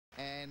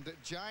And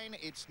Jane,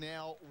 it's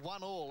now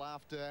 1-1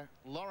 after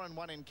Lauren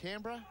won in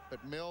Canberra,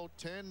 but Mel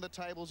turned the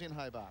tables in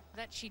Hobart.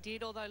 That she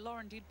did, although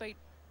Lauren did beat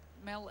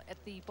Mel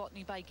at the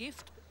Botany Bay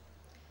Gift.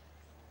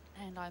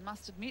 And I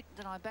must admit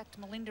that I backed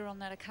Melinda on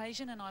that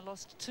occasion, and I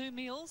lost 2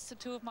 meals to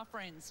 2 of my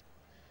friends.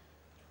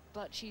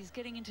 But she's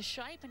getting into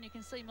shape, and you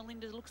can see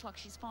Melinda looks like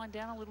she's fined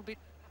down a little bit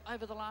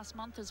over the last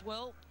month as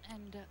well,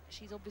 and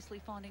she's obviously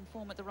finding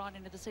form at the right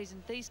end of the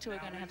season. These two are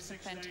going to have some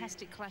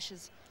fantastic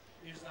clashes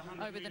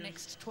over the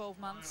next 12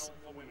 months.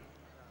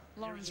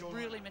 Lauren's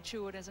really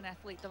matured as an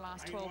athlete the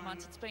last 12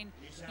 months. It's been,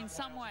 in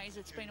some ways,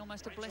 it's been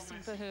almost a blessing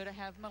for her to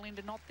have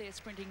Melinda not there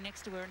sprinting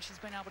next to her, and she's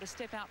been able to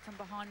step out from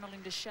behind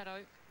Melinda's shadow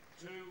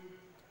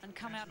and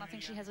come out, and I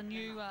think she has a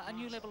new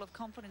level of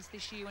confidence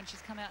this year when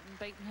she's come out and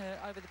beaten her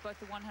over both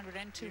the 100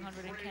 and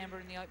 200 in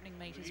Canberra in the opening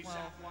meet as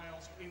well.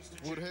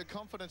 Would her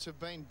confidence have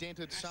been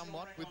dented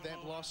somewhat with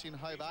that loss in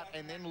Hobart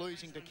and then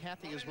losing to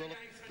Kathy as well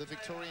at the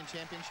Victorian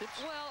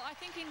Championships? Well, I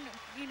think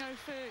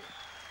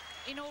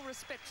in all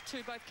respect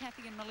to both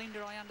Kathy and Melinda,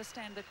 I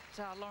understand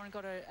that Lauren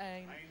got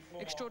an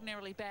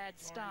extraordinarily bad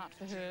start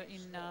for her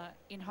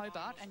in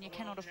Hobart, and you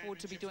cannot afford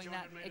to be doing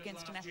that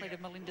against an athlete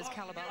of Melinda's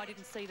calibre. I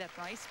didn't see that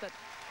race, but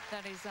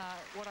that is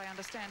what I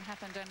understand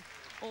happened. And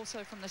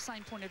also from the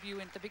same point of view,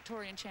 in the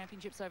Victorian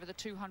Championships over the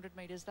 200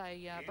 metres,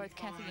 they both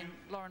Kathy and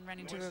Lauren ran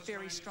into a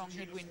very strong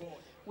headwind,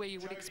 where you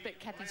would expect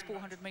Kathy's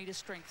 400-metre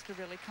strength to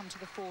really come to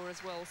the fore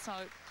as well. So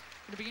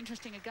it'll be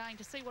interesting again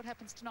to see what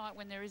happens tonight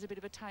when there is a bit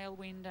of a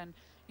tailwind, and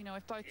you know,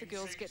 if both the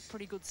girls get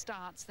pretty good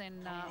starts,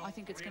 then I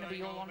think it's going to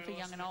be all on for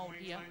young and old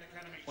here.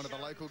 One of the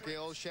local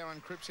girls,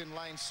 Sharon Cripps, in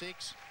lane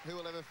 6. Who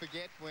will ever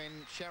forget when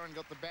Sharon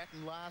got the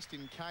baton last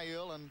in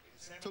KL and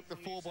took the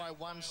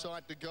 4x1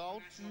 side to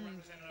gold?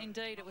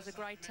 Indeed, it was a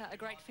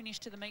great finish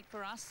to the meet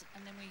for us,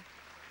 and then we,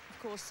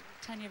 of course,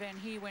 Tanya Van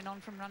Heer went on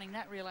from running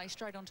that relay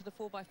straight onto the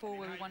 4x4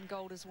 where we won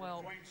gold as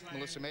well.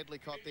 Melissa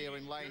Medlicott there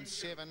in lane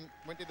 7,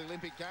 went to the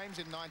Olympic Games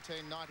in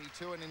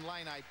 1992, and in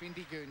lane 8,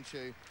 Binti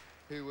Gunchu,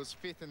 who was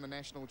 5th in the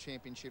National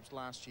Championships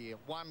last year,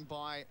 won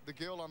by the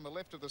girl on the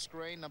left of the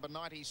screen, number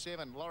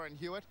 97, Lauren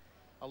Hewitt,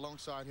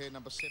 alongside her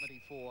number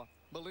 74,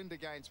 Melinda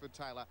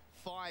Gainsford-Taylor,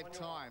 5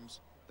 times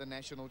the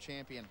national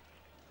champion.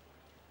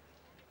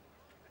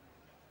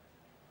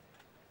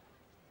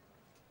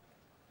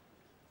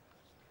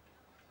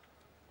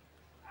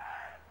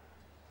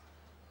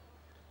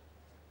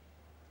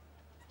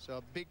 So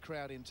a big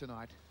crowd in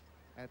tonight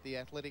at the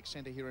Athletic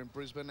Centre here in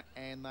Brisbane,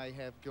 and they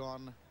have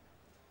gone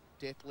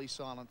deathly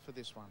silent for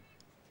this one.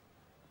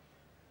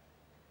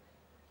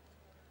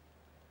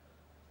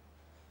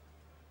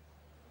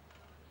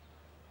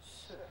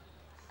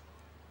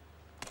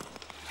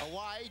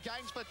 Away,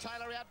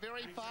 Gainsford-Taylor out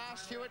very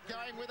fast. Hewitt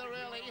going with her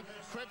early.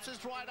 Cripps is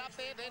right up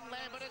there, then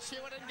Lambert, it's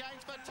Hewitt and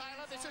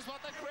Gainsford-Taylor. This is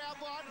what the crowd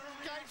want.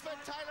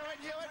 Gainsford-Taylor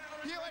and Hewitt.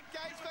 Hewitt,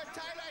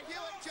 Gainsford-Taylor.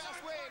 Hewitt just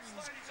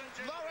wins.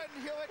 Lauren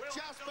Hewitt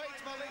just beats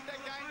Melinda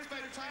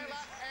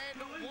Gainsford-Taylor, and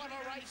what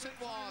a race it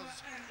was.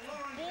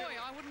 Boy,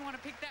 I wouldn't want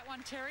to pick that one,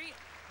 Terry.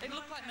 It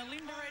looked like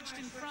Melinda edged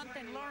in front,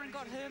 then Lauren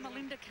got her.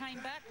 Melinda came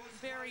back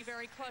very,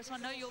 very close.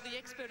 I know you're the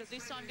expert at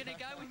this, so I'm going to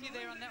go with you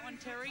there on that one,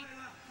 Terry.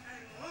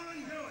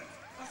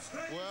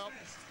 Well,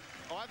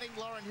 I think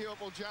Lauren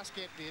Hewitt will just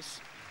get this.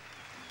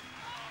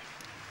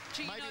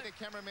 Maybe the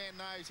cameraman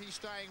knows he's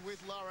staying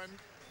with Lauren.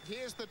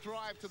 Here's the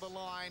drive to the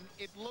line.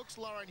 It looks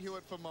Lauren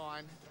Hewitt for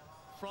mine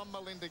from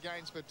Melinda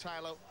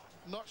Gainsford-Taylor.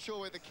 Not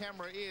sure where the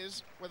camera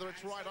is, whether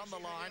it's right on the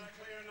line.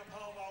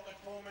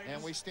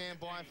 And we stand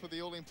by for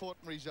the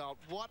all-important result.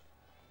 What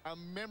a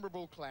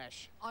memorable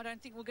clash. I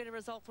don't think we'll get a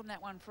result from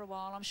that one for a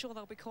while. I'm sure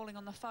they'll be calling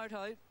on the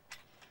photo.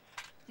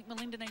 I think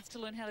Melinda needs to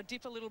learn how to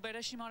dip a little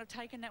better. She might have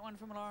taken that one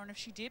from Lauren if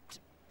she dipped.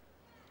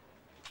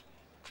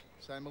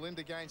 So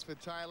Melinda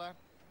Gainsford-Taylor,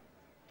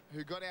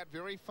 who got out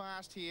very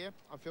fast here.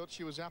 I felt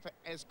she was up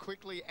as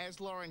quickly as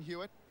Lauren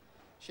Hewitt.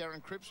 Sharon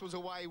Cripps was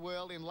away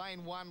well. In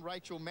lane 1,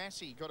 Rachel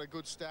Massey got a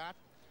good start.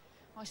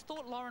 I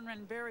thought Lauren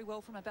ran very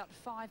well from about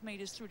 5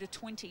 metres through to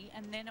 20,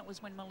 and then it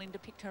was when Melinda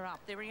picked her up.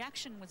 Their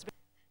reaction was